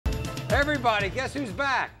Everybody, guess who's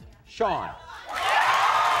back? Shawn.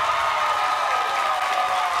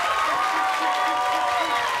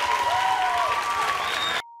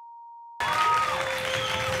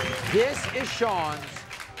 This is Shawn's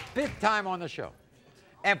 5th time on the show.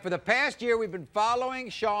 And for the past year, we've been following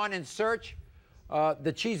Shawn in search,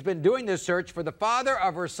 that she's been doing this search for the father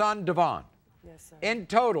of her son, Devon. Yes, sir. In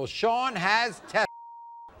total, Shawn has tested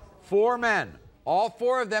 4 men. All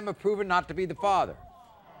 4 of them have proven not to be the father.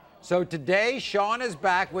 So today, Shawn is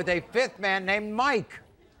back with a 5th man named Mike.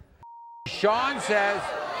 Shawn says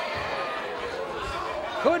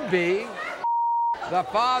could be the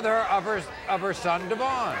father of her son, Devon.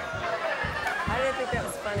 I didn't think that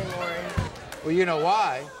was funny, Maury. Well, you know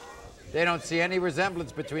why. They don't see any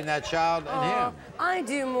resemblance between that child and him. I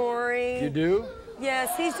do, Maury. You do?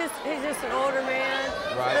 Yes, he's just an older man,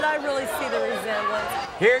 right. But I really see the resemblance.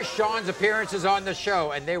 Here's Shawn's appearances on the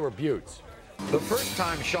show, and they were beauts. The first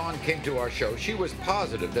time Shawn came to our show, she was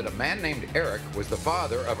positive that a man named Eric was the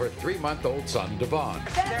father of her 3-month-old son, Devon.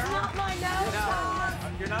 That's not my nose, Hoss.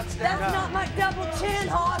 You're not standing That's not my double chin,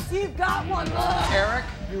 Hoss. You've got one, look. Eric,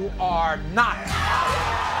 you are not.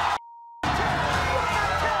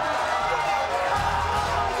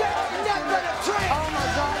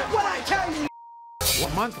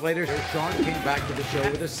 A month later, Shawn came back to the show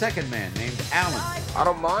with a 2nd man named Alan. I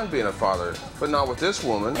don't mind being a father, but not with this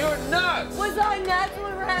woman. You're nuts! Was I nuts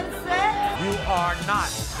when we were having sex? You are not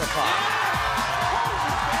the father.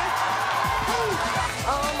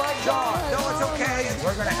 Oh, my God. No, it's okay.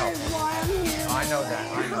 We're going to help you. I know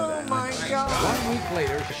that. I know that. Oh, my God. 1 week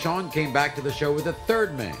later, Shawn came back to the show with a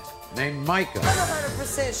 3rd man named Micah. I'm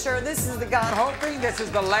 100% sure this is the guy. I'm hoping this is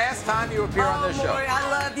the last time you appear on this show. Maury, I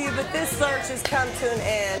love you, but this search has come to an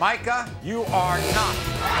end. Micah, you are not.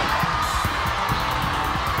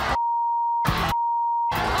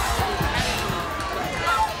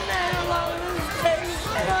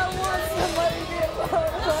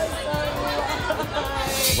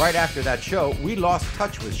 Right after that show, we lost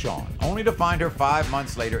touch with Shawn, only to find her 5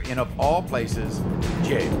 months later in, of all places,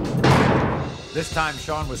 jail. This time,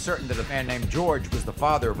 Shawn was certain that a man named George was the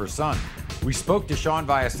father of her son. We spoke to Shawn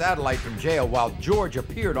via satellite from jail while George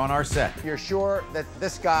appeared on our set. You're sure that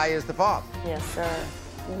this guy is the father? Yes, sir.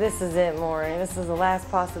 This is it, Maury. This is the last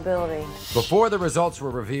possibility. Before the results were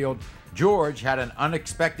revealed, George had an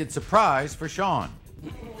unexpected surprise for Shawn.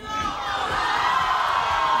 You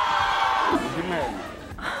married me?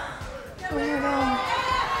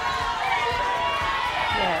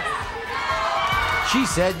 Yes. She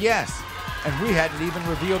said yes, and we hadn't even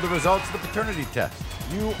revealed the results of the paternity test.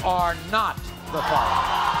 You are not the father.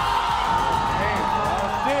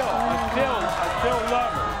 Hey, I still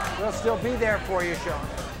love her. We'll still be there for you, Shawn.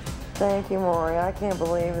 Thank you, Maury. I can't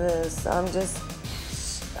believe this. I'm just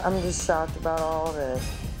shocked about all of this.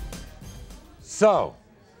 So,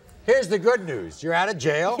 here's the good news. You're out of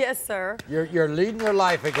jail. Yes, sir. You're leading your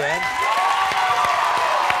life again.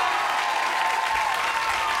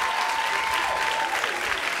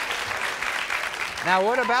 Now,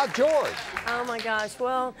 what about George? Oh, my gosh.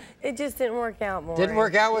 Well, it just didn't work out, Maury. Didn't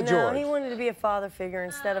work out with George? No, he wanted to be a father figure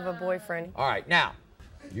instead of a boyfriend. All right, now,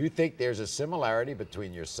 you think there's a similarity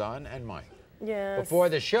between your son and Mike? Yes. Before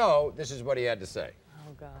the show, this is what he had to say.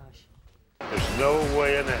 Oh, gosh. There's no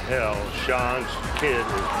way in the hell Shawn's kid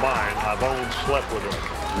is mine. I've only slept with her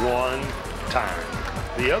 1 time.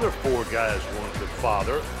 The other 4 guys want the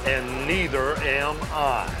father, and neither am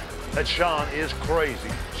I. That Shawn is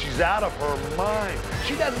crazy. She's out of her mind.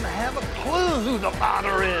 She doesn't have a clue who the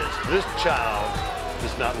father is. This child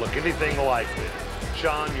does not look anything like this.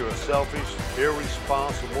 Shawn, you're a selfish,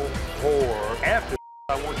 irresponsible whore. After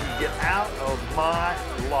I want you to get out of my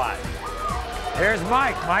life. Here's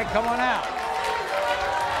Mike. Mike, come on out.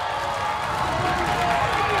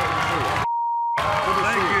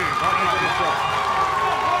 Thank you. Welcome to the show.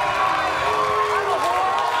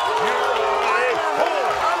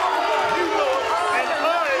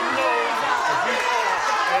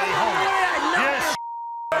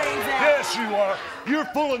 Yes, you are. You're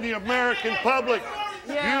fooling the American public.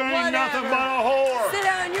 Yeah, you ain't whatever. nothing but a whore. Sit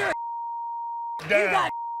down, you're Down. You got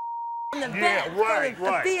in the vet right, for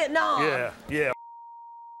right. Vietnam. Yeah.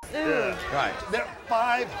 Dude. Right. There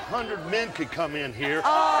 500 men could come in here,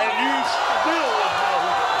 Oh. and you still would know.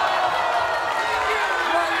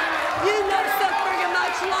 You know so friggin'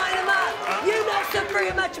 much, line them up. You know so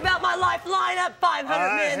friggin' much about my life, line up 500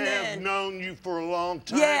 I men have then. known you for a long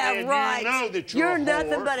time, Yeah, and right. you know that you're a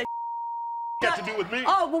nothing whore. but a Got to do with me.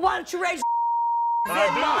 Oh, well, why don't you raise I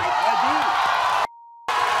then, do. Mike? I do.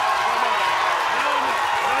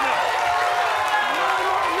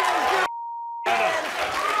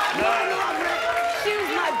 She was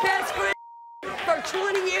my best friend for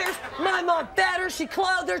 20 years. My mom fed her, she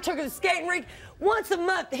clothed her, took her to the skating rink. Once a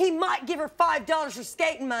month, he might give her $5 for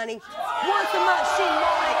skating money. Once a month, she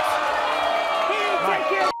might. He didn't take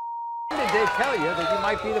care of When did they tell you that you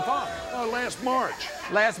might be the father? Last March.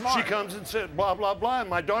 Last March. She comes and said, blah, blah, blah. And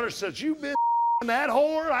my daughter says, you been that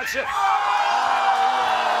whore? I said,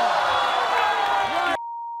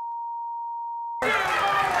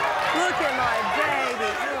 Look at my baby.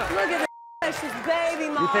 Look at the precious baby,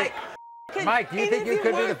 Mike. Mike, do you think you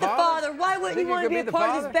could be the father? Why wouldn't you want to be a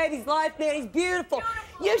part of this baby's life, man? He's beautiful.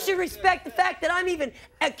 You should respect the fact that I'm even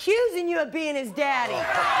accusing you of being his daddy. You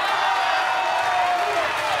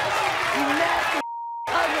nasty,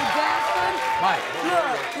 ugly bastard. Mike.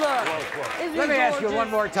 Look. Let me ask you one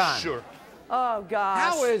more time. sure. Oh,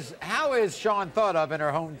 gosh. How is Shawn thought of in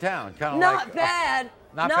her hometown? Kind of Not bad.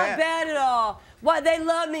 Not bad at all. Why, they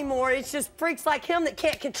love me more. It's just freaks like him that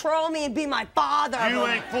can't control me and be my father. You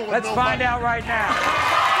ain't fooling Let's nobody. find out right now.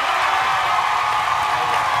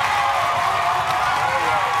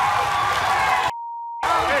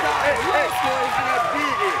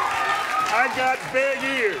 I got big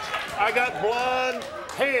ears. I got blonde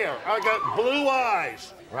hair. I got blue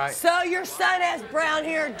eyes. Right. So your son has brown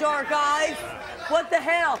hair, dark eyes. What the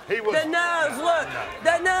hell? He was- the nose, look.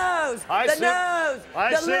 The nose. I the sent- nose.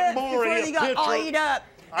 I the sent lips Maury before a you got all picture. eat up.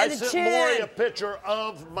 I And the sent chin. Maury a picture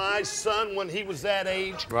of my son when he was that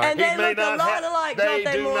age. Right. And they look a lot alike, don't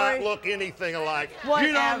they, do Maury? not look anything alike. You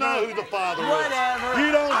Whatever. don't know who the father is. Whatever.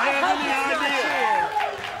 You don't I have hope any it's not idea.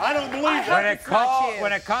 you. I don't believe hope that. it's not you.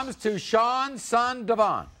 When it comes to Shawn's son,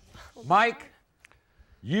 Devon, Mike,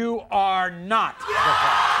 you are not the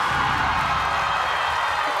father.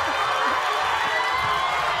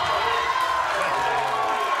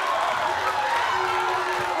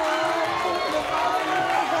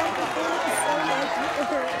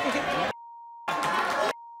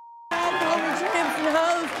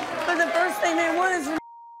 But the first thing they want is to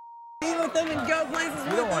be with them and go places with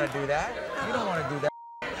You don't them. want to do that. You don't want to do that.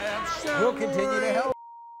 We'll continue to help.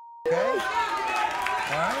 Okay? All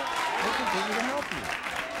right? We'll continue to help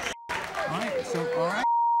you. All right? So, all right?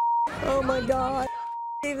 Oh my God.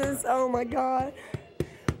 Jesus, oh my God.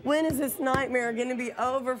 When is this nightmare going to be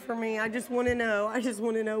over for me? I just want to know. I just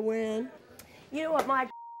want to know when. You know what, Mike?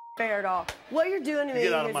 Fair at all. What you're doing to me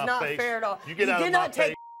Get out of is my not face. fair at all. You get out of did my not take.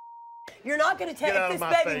 face. You're not going to take. Get out If of this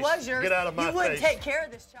my baby face. was yours, Get out of my you wouldn't face. take care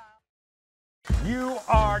of this child. You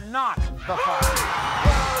are not the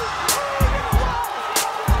father.